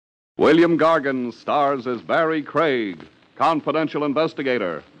William Gargan stars as Barrie Craig, confidential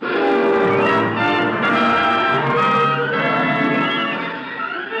investigator.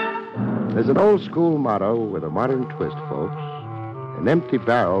 There's an old school motto with a modern twist, folks. An empty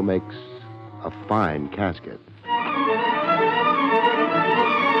barrel makes a fine casket.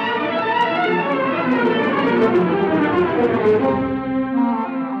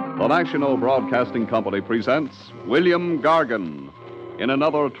 The National Broadcasting Company presents William Gargan in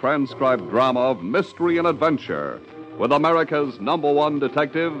another transcribed drama of mystery and adventure with America's #1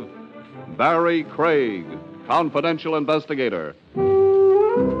 detective, Barrie Craig, confidential investigator.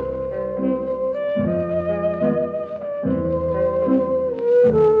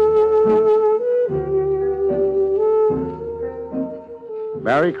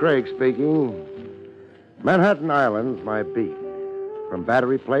 Barrie Craig speaking. Manhattan Island's my beat. From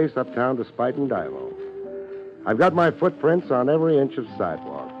Battery Place uptown to Spite and Divo. I've got my footprints on every inch of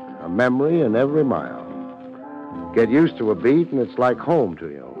sidewalk, a memory in every mile. Get used to a beat and it's like home to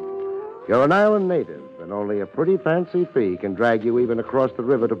you. You're an island native, and only a pretty fancy fee can drag you even across the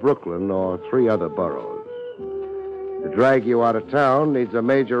river to Brooklyn or 3 other boroughs. To drag you out of town needs a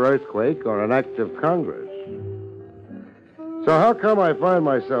major earthquake or an act of Congress. So how come I find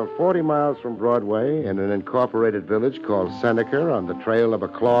myself 40 miles from Broadway in an incorporated village called Seneca on the trail of a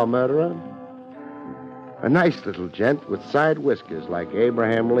claw murderer? A nice little gent with side whiskers like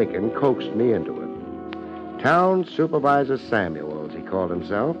Abraham Lincoln coaxed me into it. Town Supervisor Samuels, he called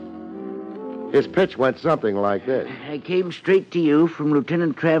himself. His pitch went something like this. I came straight to you from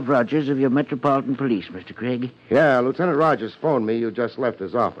Lieutenant Trav Rogers of your Metropolitan Police, Mr. Craig. Yeah, Lieutenant Rogers phoned me you just left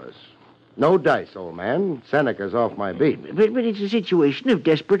his office. No dice, old man. Seneca's off my beat. But it's a situation of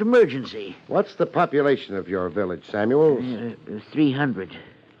desperate emergency. What's the population of your village, Samuels? 300.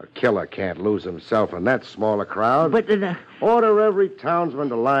 A killer can't lose himself in that small a crowd. But... Order every townsman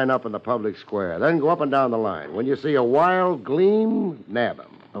to line up in the public square. Then go up and down the line. When you see a wild gleam, nab him.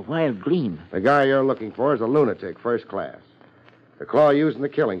 A wild gleam? The guy you're looking for is a lunatic, first class. The claw used in the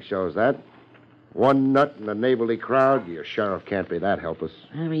killing shows that. One nut in a neighborly crowd, your sheriff can't be that helpless.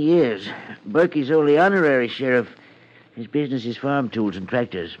 He is. Berkey's only honorary sheriff. His business is farm tools and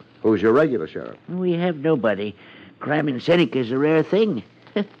tractors. Who's your regular sheriff? We have nobody. Crime in Seneca is a rare thing.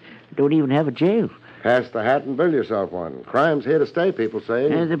 Don't even have a jail. Pass the hat and build yourself one. Crime's here to stay, people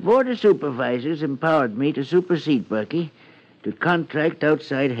say. The board of supervisors empowered me to supersede Berkey, to contract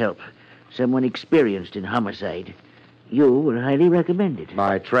outside help. Someone experienced in homicide. You were highly recommended.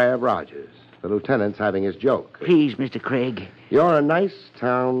 By Trav Rogers. The lieutenant's having his joke. Please, Mr. Craig. You're a nice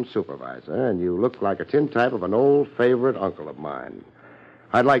town supervisor, and you look like a tintype of an old favorite uncle of mine.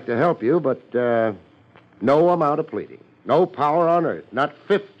 I'd like to help you, but no amount of pleading. No power on earth. Not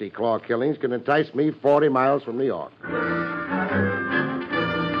 50 claw killings can entice me 40 miles from New York.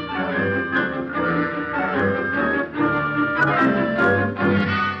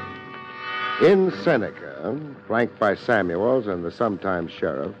 In Seneca, flanked by Samuels and the sometime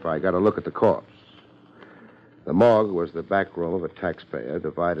sheriff, I got a look at the corpse. The morgue was the back room of a taxpayer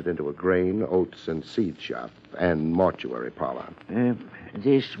divided into a grain, oats, and seed shop and mortuary parlor.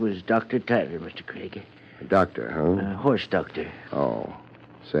 This was Dr. Tyler, Mr. Craig. A doctor, huh? Horse doctor. Oh,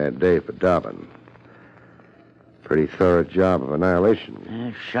 sad day for Dobbin. Pretty thorough job of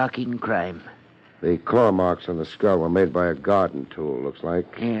annihilation. Shocking crime. The claw marks on the skull were made by a garden tool, looks like.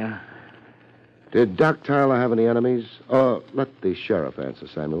 Yeah. Did Doc Tyler have any enemies? Or let the sheriff answer,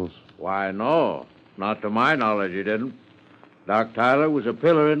 Samuels. Why, no. Not to my knowledge, he didn't. Doc Tyler was a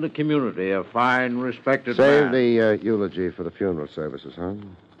pillar in the community, a fine, respected Save man. the eulogy for the funeral services, huh?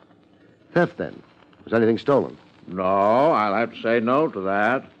 Theft, then. Was anything stolen? No, I'll have to say no to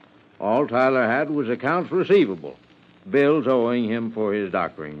that. All Tyler had was accounts receivable, bills owing him for his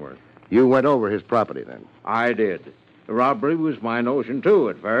doctoring work. You went over his property, then? I did. The robbery was my notion, too,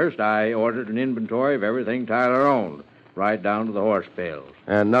 at first. I ordered an inventory of everything Tyler owned, right down to the horse pails.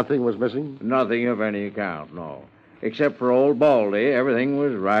 And nothing was missing? Nothing of any account, no. Except for old Baldy, everything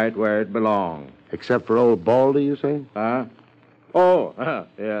was right where it belonged. Except for old Baldy, you say? Huh? Oh,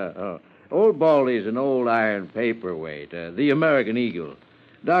 yeah. Old Baldy's an old iron paperweight, the American Eagle.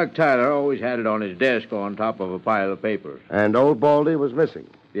 Doc Tyler always had it on his desk on top of a pile of papers. And old Baldy was missing?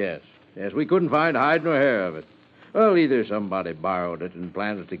 Yes, we couldn't find hide nor hair of it. Well, either somebody borrowed it and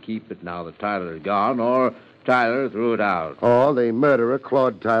planned to keep it now that Tyler's gone, or Tyler threw it out. Or the murderer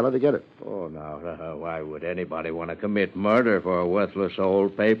clawed Tyler to get it. Oh, now, why would anybody want to commit murder for a worthless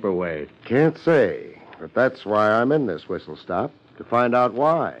old paperweight? Can't say, but that's why I'm in this whistle stop, to find out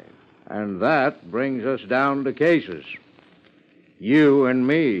why. And that brings us down to cases. You and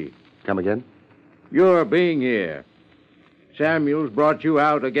me. Come again? Your being here. Samuels brought you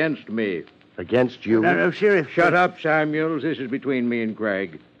out against me. Against you? No, Sheriff. Shut up, Samuels. This is between me and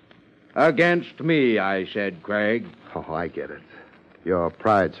Craig. Against me, I said, Craig. Oh, I get it. Your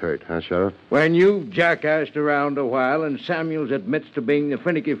pride's hurt, huh, Sheriff? When you've jackassed around a while and Samuels admits to being the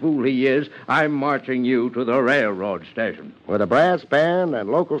finicky fool he is, I'm marching you to the railroad station. With a brass band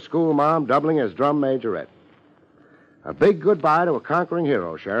and local school mom doubling as drum majorette. A big goodbye to a conquering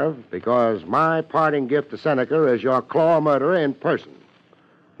hero, Sheriff, because my parting gift to Seneca is your claw murderer in person.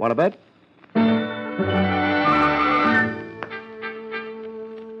 Want to bet?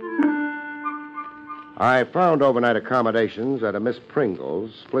 I found overnight accommodations at a Miss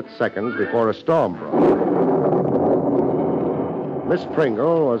Pringle's split seconds before a storm broke. Miss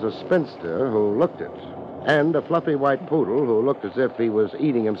Pringle was a spinster who looked it, and a fluffy white poodle who looked as if he was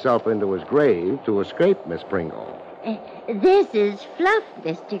eating himself into his grave to escape Miss Pringle. This is Fluff,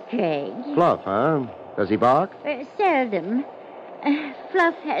 Mr. Craig. Fluff, huh? Does he bark? Seldom.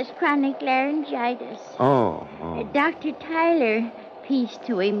 Fluff has chronic laryngitis. Oh. Dr. Tyler, peace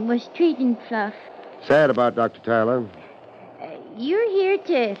to him, was treating Fluff. Sad about Dr. Tyler. You're here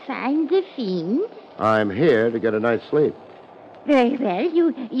to find the fiend? I'm here to get a night's sleep. Very well.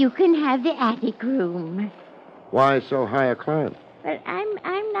 You can have the attic room. Why so high a climb? But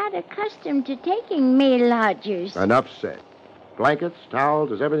I'm not accustomed to taking male lodgers. Enough said. Blankets,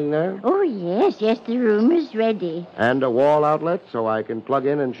 towels, is everything there? Oh, yes, the room is ready. And a wall outlet so I can plug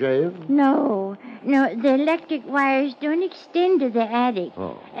in and shave? No, the electric wires don't extend to the attic.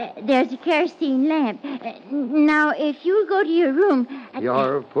 Oh. There's a kerosene lamp. Now, if you go to your room...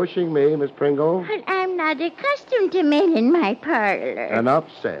 You're pushing me, Miss Pringle. But I'm not accustomed to men in my parlor. Enough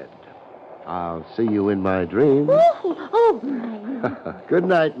said. I'll see you in my dreams. Oh, my... Good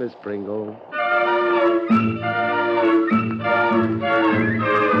night, Miss Pringle.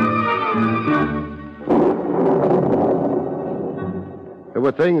 There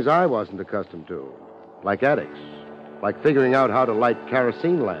were things I wasn't accustomed to, like attics, like figuring out how to light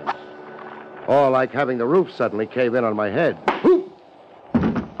kerosene lamps, or like having the roof suddenly cave in on my head.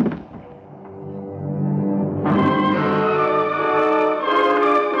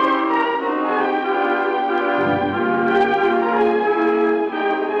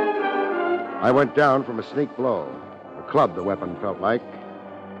 I went down from a sneak blow. A club, the weapon felt like.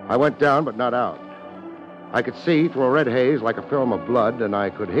 I went down, but not out. I could see through a red haze like a film of blood, and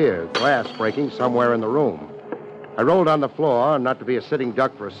I could hear glass breaking somewhere in the room. I rolled on the floor, not to be a sitting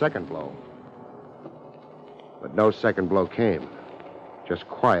duck for a second blow. But no second blow came. Just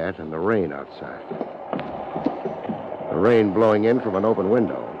quiet and the rain outside. The rain blowing in from an open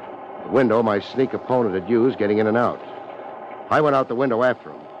window. The window my sneak opponent had used getting in and out. I went out the window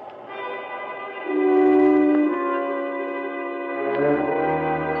after him.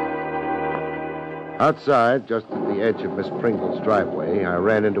 Outside, just at the edge of Miss Pringle's driveway, I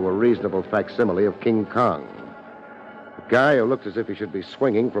ran into a reasonable facsimile of King Kong. A guy who looked as if he should be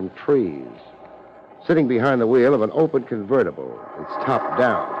swinging from trees. Sitting behind the wheel of an open convertible, its top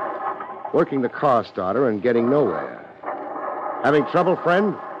down. Working the car starter and getting nowhere. Having trouble,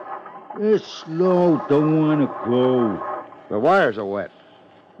 friend? It's slow, don't want to go. The wires are wet.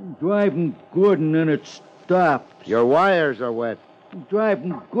 I'm driving good and then it stops. Your wires are wet. I'm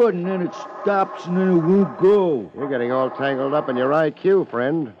driving good and then it stops and then it won't go. You're getting all tangled up in your IQ,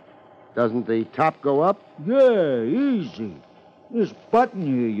 friend. Doesn't the top go up? Yeah, easy. This button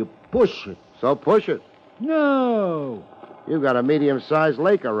here, you push it. So push it. No. You've got a medium-sized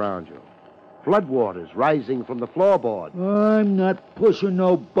lake around you. Floodwaters rising from the floorboard. I'm not pushing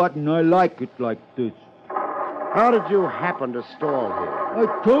no button. I like it like this. How did you happen to stall here?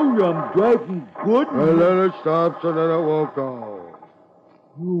 I told you I'm driving good. Then it stops and then it won't go.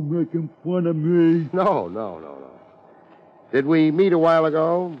 You making fun of me? No. Did we meet a while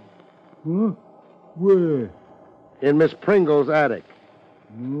ago? Huh? Where? In Miss Pringle's attic.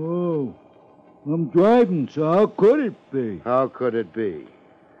 No. I'm driving, so how could it be? How could it be?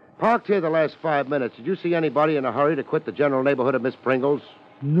 Parked here the last 5 minutes. Did you see anybody in a hurry to quit the general neighborhood of Miss Pringle's?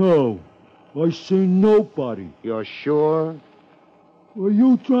 No. I seen nobody. You're sure? Are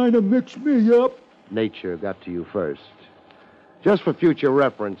you trying to mix me up? Nature got to you first. Just for future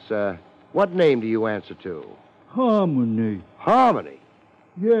reference, what name do you answer to? Harmony. Harmony?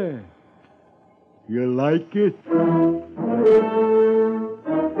 Yeah. You like it?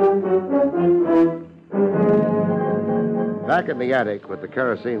 Back in the attic with the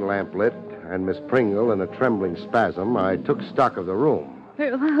kerosene lamp lit and Miss Pringle in a trembling spasm, I took stock of the room.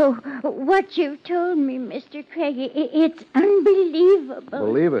 Oh, what you've told me, Mr. Craig, it's unbelievable.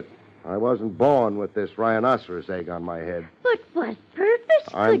 Believe it. I wasn't born with this rhinoceros egg on my head. But what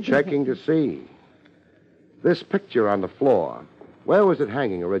purpose I'm could checking to see. This picture on the floor, where was it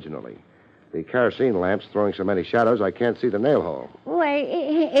hanging originally? The kerosene lamp's throwing so many shadows I can't see the nail hole. Why,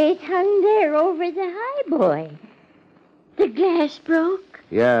 it hung there over the highboy. The glass broke?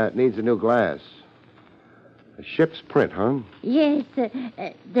 Yeah, it needs a new glass. A ship's print, huh? Yes,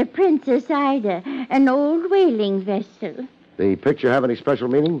 the Princess Ida, an old whaling vessel. The picture have any special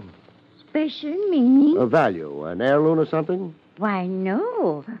meaning? Special meaning? A value, an heirloom or something? Why,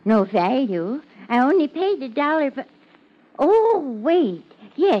 no. No value. I only paid $1 for... Oh, wait.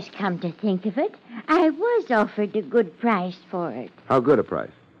 Yes, come to think of it, I was offered a good price for it. How good a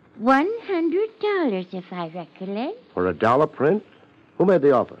price? $100, if I recollect. For a dollar print? Who made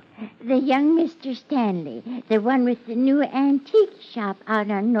the offer? The young Mr. Stanley, the one with the new antique shop out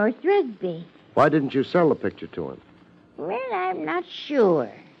on North Rugby. Why didn't you sell the picture to him? Well, I'm not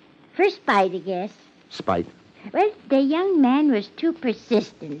sure. For spite, I guess. Spite? Well, the young man was too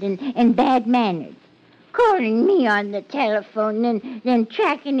persistent and bad-mannered. Calling me on the telephone and then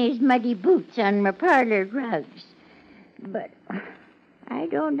tracking his muddy boots on my parlor rugs. But I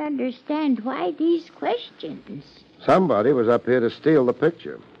don't understand why these questions. Somebody was up here to steal the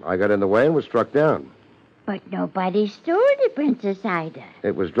picture. I got in the way and was struck down. But nobody stole the Princess Ida.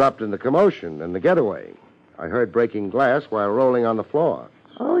 It was dropped in the commotion and the getaway. I heard breaking glass while rolling on the floor.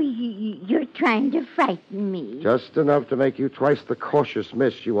 Oh, you're trying to frighten me. Just enough to make you twice the cautious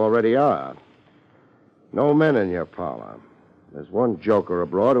miss you already are. No men in your parlor. There's one joker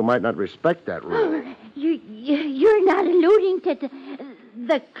abroad who might not respect that rule. Oh, you're not alluding to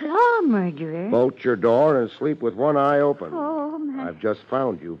the claw murderer? Bolt your door and sleep with one eye open. Oh, my... I've just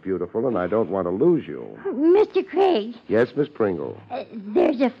found you, beautiful, and I don't want to lose you. Mr. Craig. Yes, Miss Pringle?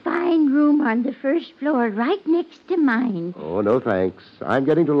 There's a fine room on the first floor right next to mine. Oh, no thanks. I'm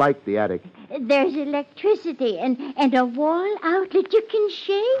getting to like the attic. There's electricity and a wall outlet you can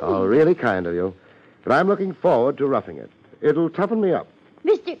shave. Oh, really kind of you. But I'm looking forward to roughing it. It'll toughen me up.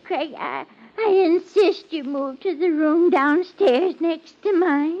 Mr. Craig, I insist you move to the room downstairs next to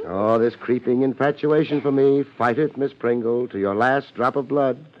mine. Oh, this creeping infatuation for me. Fight it, Miss Pringle, to your last drop of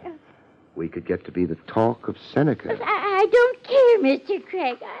blood. We could get to be the talk of Seneca. I don't care, Mr.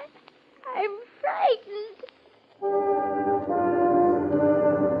 Craig. I'm frightened.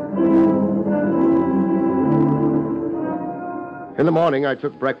 In the morning, I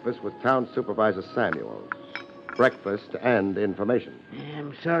took breakfast with Town Supervisor Samuels. Breakfast and information.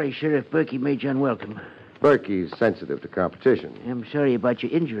 I'm sorry Sheriff Berkey made you unwelcome. Berkey's sensitive to competition. I'm sorry about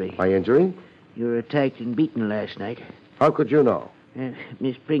your injury. My injury? You were attacked and beaten last night. How could you know?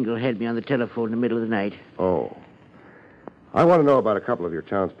 Miss Pringle had me on the telephone in the middle of the night. Oh. I want to know about a couple of your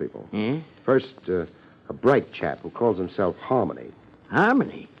townspeople. Eh? First, a bright chap who calls himself Harmony.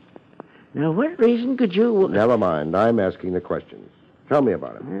 Harmony? Now, what reason could you... Never mind. I'm asking the questions. Tell me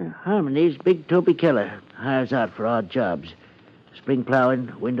about him. Harmony's Big Toby Keller. Hires out for odd jobs. Spring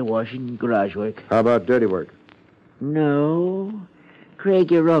plowing, window washing, garage work. How about dirty work? No.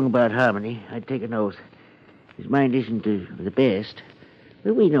 Craig, you're wrong about Harmony. I'd take an oath. His mind isn't the best.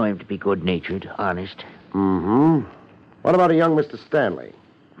 But we know him to be good-natured, honest. Mm-hmm. What about a young Mr. Stanley?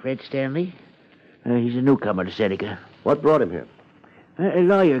 Fred Stanley? He's a newcomer to Seneca. What brought him here? A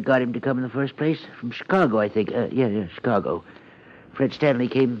lawyer got him to come in the first place. From Chicago, I think. Yeah, Chicago. Fred Stanley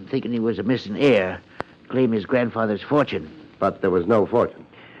came thinking he was a missing heir. Claim his grandfather's fortune. But there was no fortune.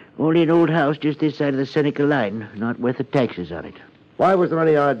 Only an old house just this side of the Seneca line, not worth the taxes on it. Why was there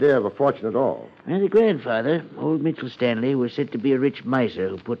any idea of a fortune at all? And the grandfather, old Mitchell Stanley, was said to be a rich miser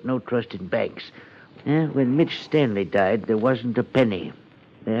who put no trust in banks. When Mitch Stanley died, there wasn't a penny.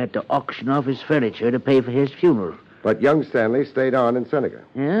 They had to auction off his furniture to pay for his funeral. But young Stanley stayed on in Seneca.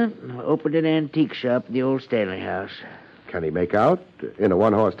 Yeah, opened an antique shop at the old Stanley house. Can he make out in a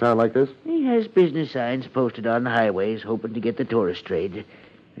one-horse town like this? He has business signs posted on the highways, hoping to get the tourist trade.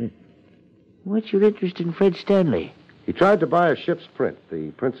 What's your interest in Fred Stanley? He tried to buy a ship's print,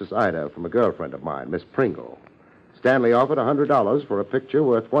 the Princess Ida, from a girlfriend of mine, Miss Pringle. Stanley offered $100 for a picture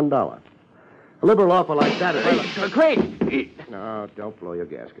worth $1. A liberal offer like that is... Craig! No, don't blow your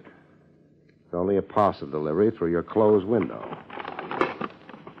gasket. It's only a parcel delivery through your closed window.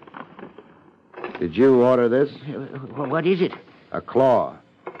 Did you order this? What is it? A claw.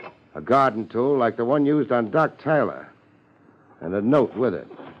 A garden tool like the one used on Doc Tyler. And a note with it.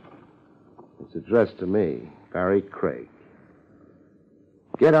 It's addressed to me, Barrie Craig.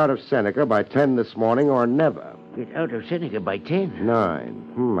 Get out of Seneca by 10 this morning or never. Get out of Seneca by 10?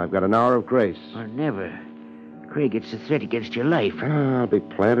 9. I've got an hour of grace. Or never. Craig, it's a threat against your life. I'll be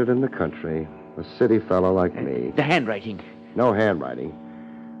planted in the country. A city fellow like me. The handwriting. No handwriting.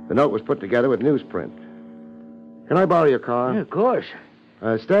 The note was put together with newsprint. Can I borrow your car? Yeah, of course.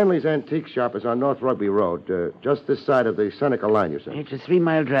 Stanley's Antique Shop is on North Rugby Road, just this side of the Seneca line, you say? It's a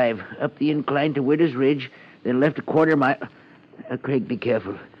 3-mile drive, up the incline to Widow's Ridge, then left a quarter-mile... Craig, be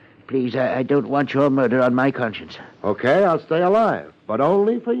careful. Please, I don't want your murder on my conscience. Okay, I'll stay alive, but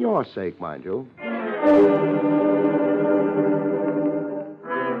only for your sake, mind you.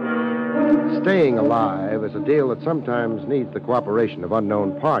 Staying alive is a deal that sometimes needs the cooperation of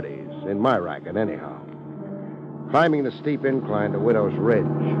unknown parties, in my racket anyhow. Climbing the steep incline to Widow's Ridge.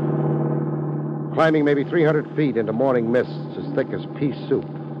 Climbing maybe 300 feet into morning mists as thick as pea soup.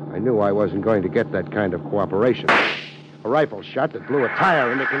 I knew I wasn't going to get that kind of cooperation. A rifle shot that blew a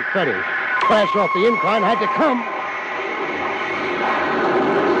tire into confetti. Crash off the incline had to come.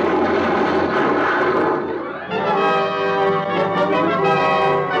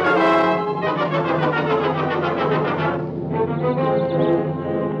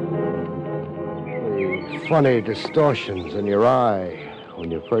 Funny distortions in your eye when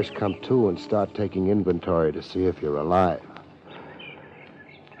you first come to and start taking inventory to see if you're alive.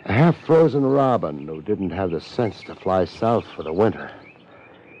 A half-frozen robin who didn't have the sense to fly south for the winter.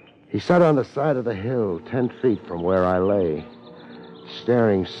 He sat on the side of the hill 10 feet from where I lay,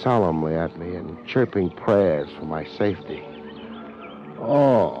 staring solemnly at me and chirping prayers for my safety.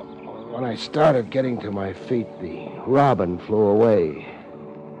 Oh, when I started getting to my feet, the robin flew away.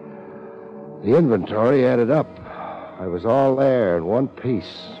 The inventory added up. I was all there in one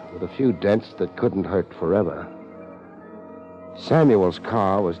piece, with a few dents that couldn't hurt forever. Samuel's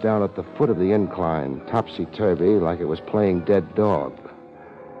car was down at the foot of the incline, topsy-turvy, like it was playing dead dog.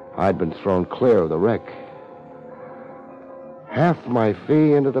 I'd been thrown clear of the wreck. Half my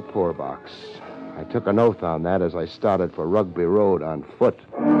fee into the poor box. I took an oath on that as I started for Rugby Road on foot.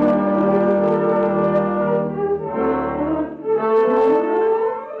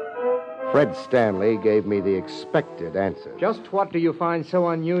 Fred Stanley gave me the expected answer. Just what do you find so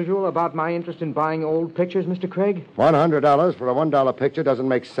unusual about my interest in buying old pictures, Mr. Craig? $100 for a $1 picture doesn't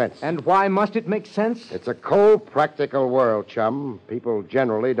make sense. And why must it make sense? It's a cold, practical world, chum. People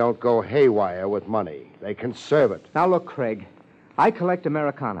generally don't go haywire with money. They conserve it. Now, look, Craig, I collect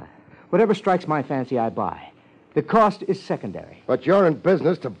Americana. Whatever strikes my fancy, I buy. The cost is secondary. But you're in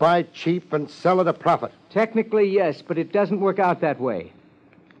business to buy cheap and sell at a profit. Technically, yes, but it doesn't work out that way.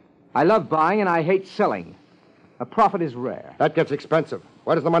 I love buying and I hate selling. A profit is rare. That gets expensive.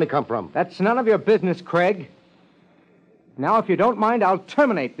 Where does the money come from? That's none of your business, Craig. Now, if you don't mind, I'll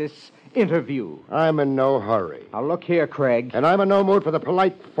terminate this interview. I'm in no hurry. Now, look here, Craig. And I'm in no mood for the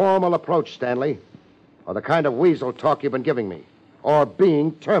polite, formal approach, Stanley. Or the kind of weasel talk you've been giving me. Or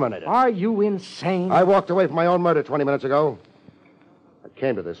being terminated. Are you insane? I walked away from my own murder 20 minutes ago. I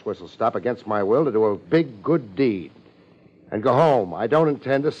came to this whistle stop against my will to do a big, good deed. And go home. I don't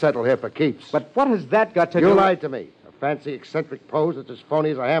intend to settle here for keeps. But what has that got to do... You lied to me. A fancy, eccentric pose that's as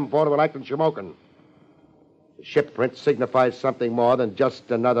phony as a ham porter will act in Shamokin. The ship print signifies something more than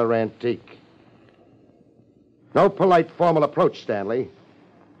just another antique. No polite, formal approach, Stanley.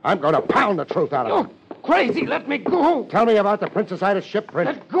 I'm going to pound the truth out of you. You're crazy. Let me go. Tell me about the Princess Ida ship print.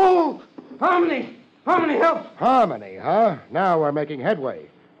 Let go. Harmony. Harmony, help. Harmony, huh? Now we're making headway.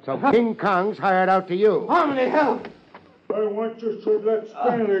 So King Kong's hired out to you. Harmony, help. I want you to let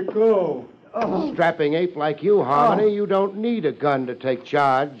Stanley go. Strapping ape like you, Harmony, you don't need a gun to take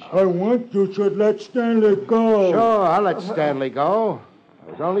charge. I want you to let Stanley go. Sure, I'll let Stanley go.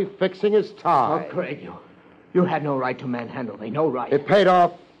 I was only fixing his tie. Oh, Craig, you had no right to manhandle me. No right. It paid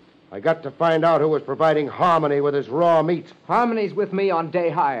off. I got to find out who was providing Harmony with his raw meat. Harmony's with me on day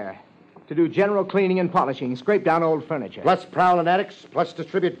hire to do general cleaning and polishing, scrape down old furniture. Plus prowl in attics, plus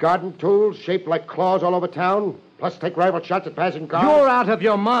distribute garden tools shaped like claws all over town, plus take rifle shots at passing cars. You're out of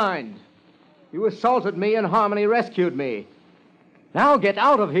your mind. You assaulted me and Harmony rescued me. Now get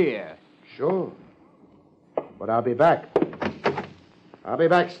out of here. Sure. But I'll be back. I'll be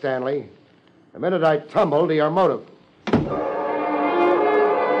back, Stanley. The minute I tumble to your motive.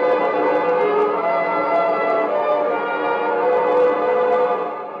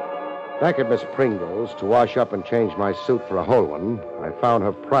 Back at Miss Pringle's to wash up and change my suit for a whole one, I found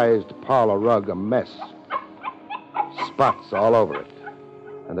her prized parlor rug a mess. Spots all over it.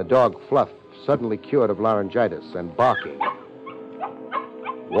 And the dog Fluff, suddenly cured of laryngitis and barking.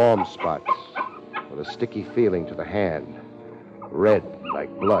 Warm spots with a sticky feeling to the hand. Red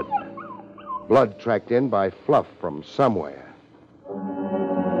like blood. Blood tracked in by Fluff from somewhere.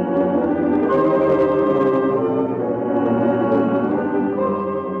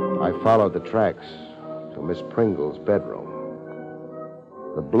 I followed the tracks to Miss Pringle's bedroom.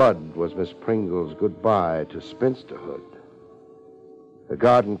 The blood was Miss Pringle's goodbye to spinsterhood. The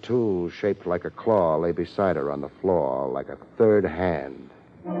garden tool shaped like a claw lay beside her on the floor like a third hand.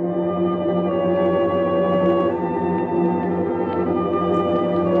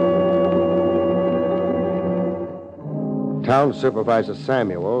 Town Supervisor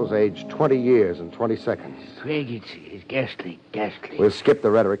Samuels, aged 20 years and 20 seconds. Craig, it's ghastly. We'll skip the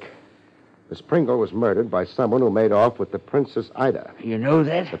rhetoric. Miss Pringle was murdered by someone who made off with the Princess Ida. You know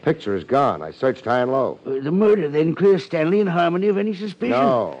that? The picture is gone. I searched high and low. The murder then clears Stanley and Harmony of any suspicion.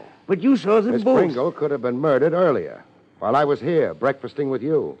 No. But you saw them Miss both. Pringle could have been murdered earlier, while I was here, breakfasting with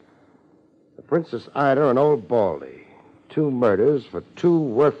you. The Princess Ida and Old Baldy. 2 murders for 2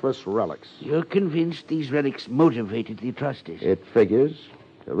 worthless relics. You're convinced these relics motivated the atrocities? It figures.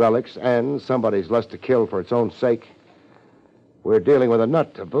 The relics and somebody's lust to kill for its own sake. We're dealing with a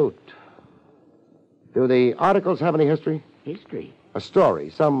nut to boot. Do the articles have any history? History? A story,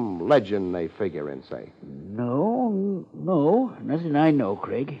 some legend they figure in, say. No. Nothing I know,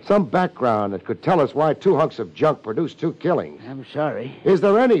 Craig. Some background that could tell us why 2 hunks of junk produced 2 killings. I'm sorry. Is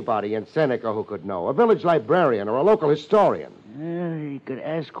there anybody in Seneca who could know? A village librarian or a local historian? You could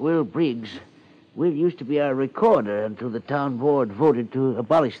ask Will Briggs. Will used to be our recorder until the town board voted to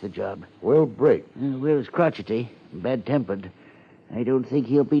abolish the job. Will Briggs? Will is crotchety, bad-tempered. I don't think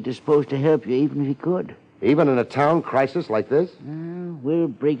he'll be disposed to help you, even if he could. Even in a town crisis like this? Will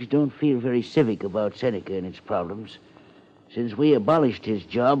Briggs don't feel very civic about Seneca and its problems. Since we abolished his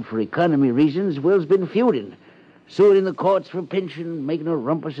job for economy reasons, Will's been feuding. Suing in the courts for pension, making a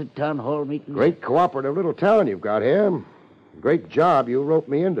rumpus at town hall meetings. Great cooperative little town you've got here. Great job you roped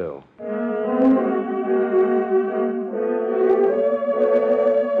me into.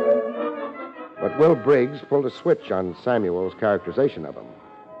 But Will Briggs pulled a switch on Samuel's characterization of him.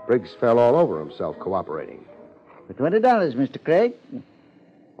 Briggs fell all over himself cooperating. For $20, Mr. Craig.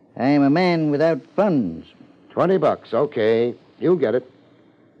 I am a man without funds. $20, okay. You'll get it.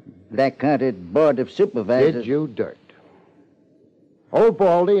 Black-hearted board of supervisors. Did you dirt. Old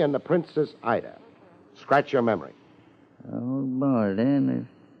Baldy and the Princess Ida. Scratch your memory. Old Baldy and the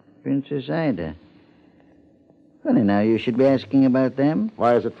Princess Ida. Funny now, you should be asking about them.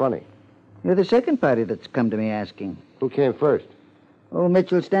 Why is it funny? You're the second party that's come to me asking. Who came first? Old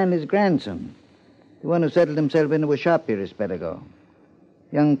Mitchell Stanley's grandson. The one who settled himself into a shop here a spell ago.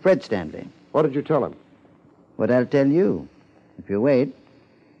 Young Fred Stanley. What did you tell him? What I'll tell you. If you wait.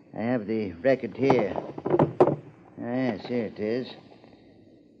 I have the record here. Yes, here it is.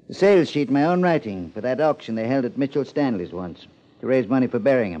 The sales sheet in my own writing for that auction they held at Mitchell Stanley's once to raise money for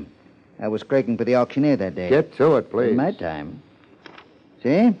burying him. I was craking for the auctioneer that day. Get to it, please. In my time. See?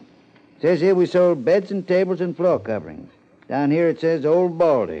 It says here we sold beds and tables and floor coverings. Down here it says Old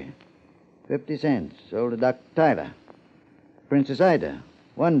Baldy. 50 cents. Sold to Dr. Tyler. Princess Ida.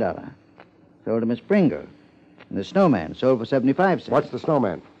 $1. Sold to Miss Pringle. And the snowman sold for 75 cents. What's the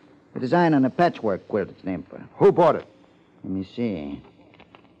snowman? The design on a patchwork quilt it's named for. Who bought it? Let me see.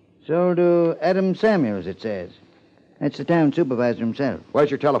 Sold to Adam Samuels, it says. That's the town supervisor himself. Where's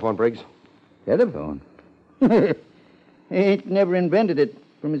your telephone, Briggs? Telephone? He ain't never invented it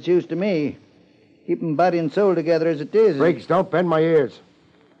from its use to me. Keeping body and soul together as it is. Briggs, don't bend my ears.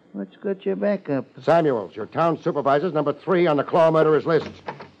 What's got your back up? Samuels, your town supervisor's number 3 on the Claw murderers list.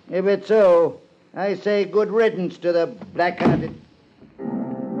 If it's so, I say good riddance to the black-hearted.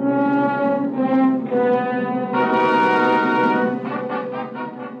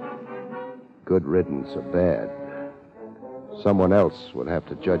 Good riddance or bad. Someone else would have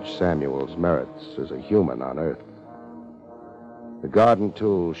to judge Samuel's merits as a human on Earth. The garden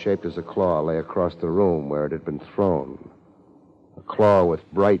tool, shaped as a claw, lay across the room where it had been thrown. A claw with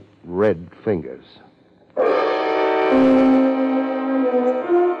bright red fingers.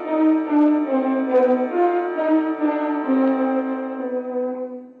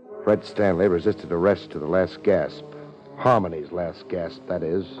 Fred Stanley resisted arrest to the last gasp. Harmony's last gasp, that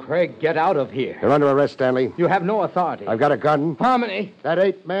is. Craig, get out of here. You're under arrest, Stanley. You have no authority. I've got a gun. Harmony! That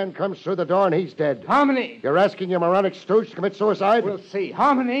 8th man comes through the door and he's dead. Harmony! You're asking your moronic stooge to commit suicide? We'll see.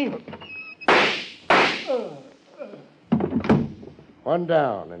 Harmony! One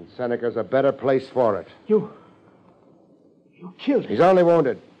down, and Seneca's a better place for it. You killed him. He's only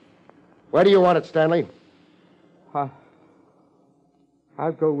wounded. Where do you want it, Stanley? I'll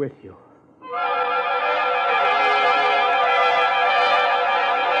go with you.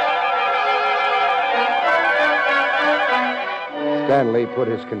 Stanley put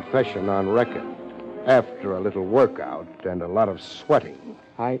his confession on record after a little workout and a lot of sweating.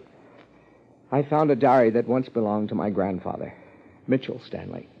 I found a diary that once belonged to my grandfather, Mitchell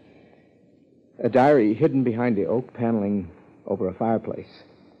Stanley. A diary hidden behind the oak paneling over a fireplace.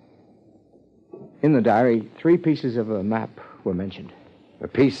 In the diary, 3 pieces of a map were mentioned. A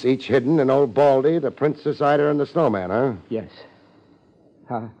piece each hidden in Old Baldy, the Princess Ida, and the Snowman, huh? Yes.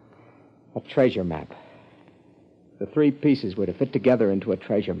 A treasure map. The 3 pieces were to fit together into a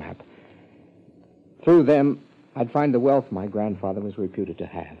treasure map. Through them, I'd find the wealth my grandfather was reputed to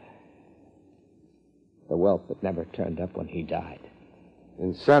have. The wealth that never turned up when he died.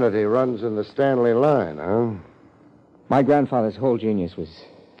 Insanity runs in the Stanley line, huh? My grandfather's whole genius was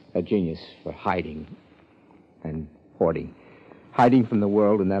a genius for hiding and hoarding. Hiding from the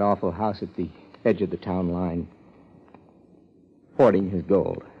world in that awful house at the edge of the town line. Hoarding his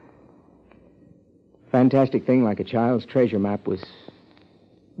gold. Fantastic thing like a child's treasure map was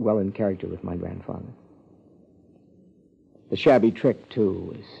well in character with my grandfather. The shabby trick,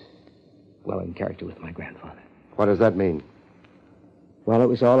 too, was well in character with my grandfather. What does that mean? Well, it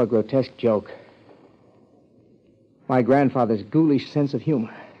was all a grotesque joke. My grandfather's ghoulish sense of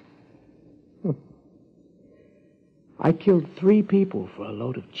humor. I killed 3 people for a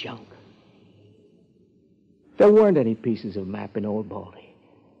load of junk. There weren't any pieces of map in Old Baldy.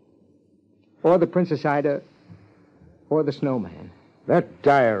 Or the Princess Ida, or the snowman. That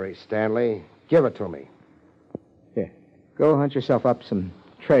diary, Stanley. Give it to me. Here, go hunt yourself up some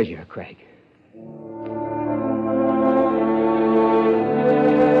treasure, Craig.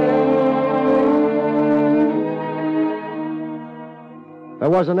 There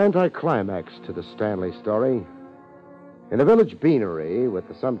was an anticlimax to the Stanley story. In a village beanery, with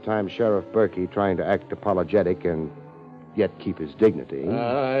the sometime Sheriff Berkey trying to act apologetic and yet keep his dignity.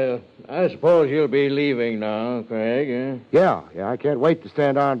 I suppose you'll be leaving now, Craig, eh? Yeah, I can't wait to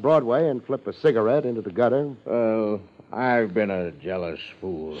stand on Broadway and flip a cigarette into the gutter. Well, I've been a jealous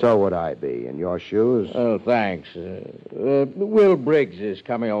fool. So would I be, in your shoes. Oh, thanks. Will Briggs is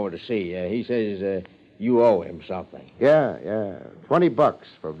coming over to see you. He says you owe him something. Yeah. $20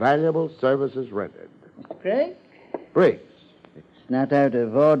 for valuable services rendered. Craig? Briggs. It's not out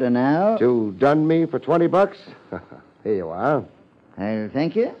of order now. To dun me for $20? Here you are. I'll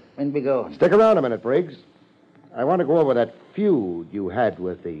thank you when we go. Stick around a minute, Briggs. I want to go over that feud you had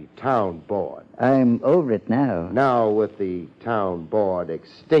with the town board. I'm over it now. Now, with the town board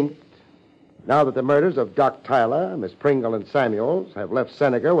extinct, now that the murders of Doc Tyler, Miss Pringle, and Samuels have left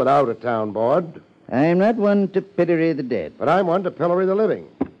Seneca without a town board. I'm not one to pillory the dead. But I'm one to pillory the living.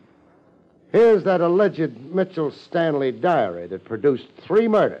 Here's that alleged Mitchell Stanley diary that produced 3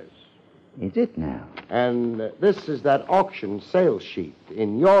 murders. Is it now? And this is that auction sales sheet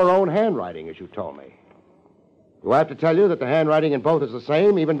in your own handwriting, as you told me. Do I have to tell you that the handwriting in both is the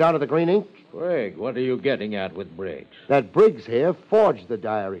same, even down to the green ink? Craig, what are you getting at with Briggs? That Briggs here forged the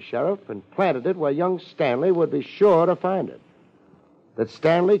diary, Sheriff, and planted it where young Stanley would be sure to find it. That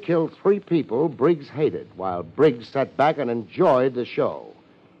Stanley killed 3 people Briggs hated, while Briggs sat back and enjoyed the show.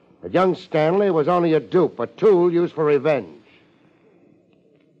 That young Stanley was only a dupe, a tool used for revenge.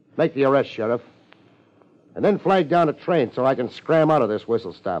 Make the arrest, Sheriff. And then flag down a train so I can scram out of this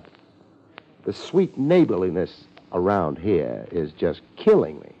whistle stop. The sweet neighborliness around here is just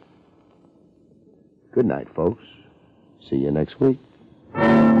killing me. Good night, folks. See you next week.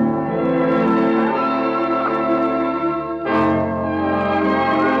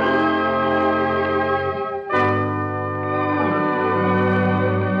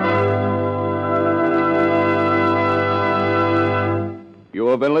 You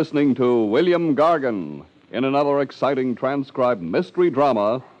have been listening to William Gargan in another exciting transcribed mystery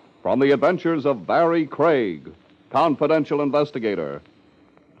drama from the adventures of Barrie Craig, confidential investigator.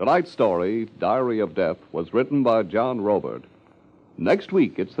 Tonight's story, Diary of Death, was written by John Robert. Next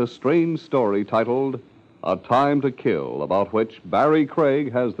week, it's the strange story titled A Time to Kill, about which Barrie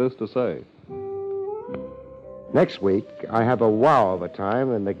Craig has this to say. Next week, I have a wow of a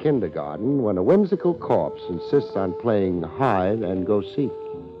time in the kindergarten when a whimsical corpse insists on playing hide and go seek.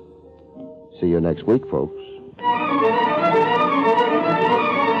 See you next week, folks.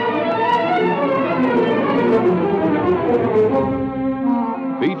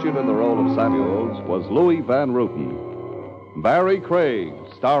 Featured in the role of Samuels was Louis Van Ruten. Barrie Craig,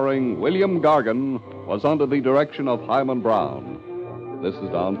 starring William Gargan, was under the direction of Hyman Brown. This is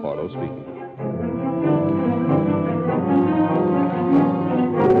Don Pardo speaking.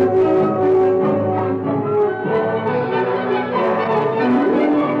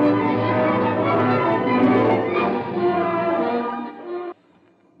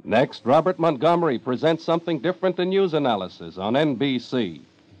 Next, Robert Montgomery presents something different than news analysis on NBC.